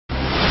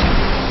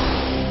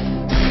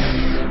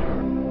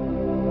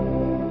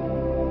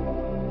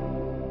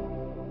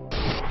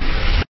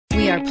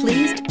are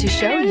pleased to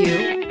show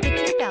you the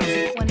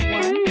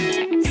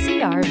 2021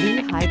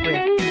 CR-V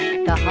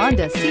Hybrid. The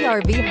Honda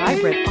CR-V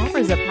Hybrid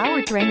offers a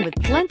powertrain with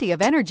plenty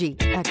of energy,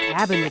 a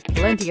cabin with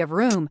plenty of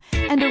room,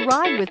 and a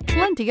ride with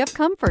plenty of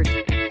comfort.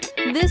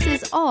 This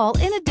is all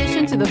in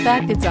addition to the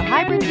fact it's a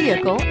hybrid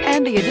vehicle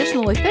and the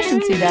additional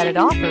efficiency that it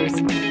offers.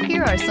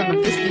 Here are some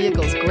of this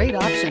vehicle's great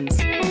options: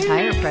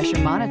 tire pressure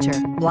monitor,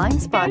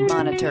 blind spot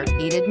monitor,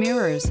 heated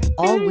mirrors,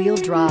 all-wheel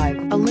drive,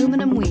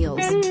 aluminum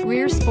wheels,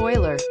 rear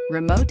spoiler,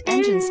 remote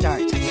engine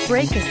start,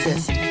 brake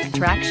assist,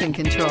 traction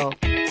control,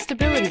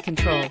 stability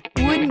control.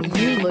 Wouldn't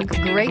you look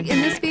great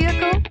in this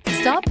vehicle?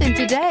 Stop in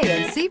today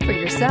and see for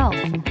yourself.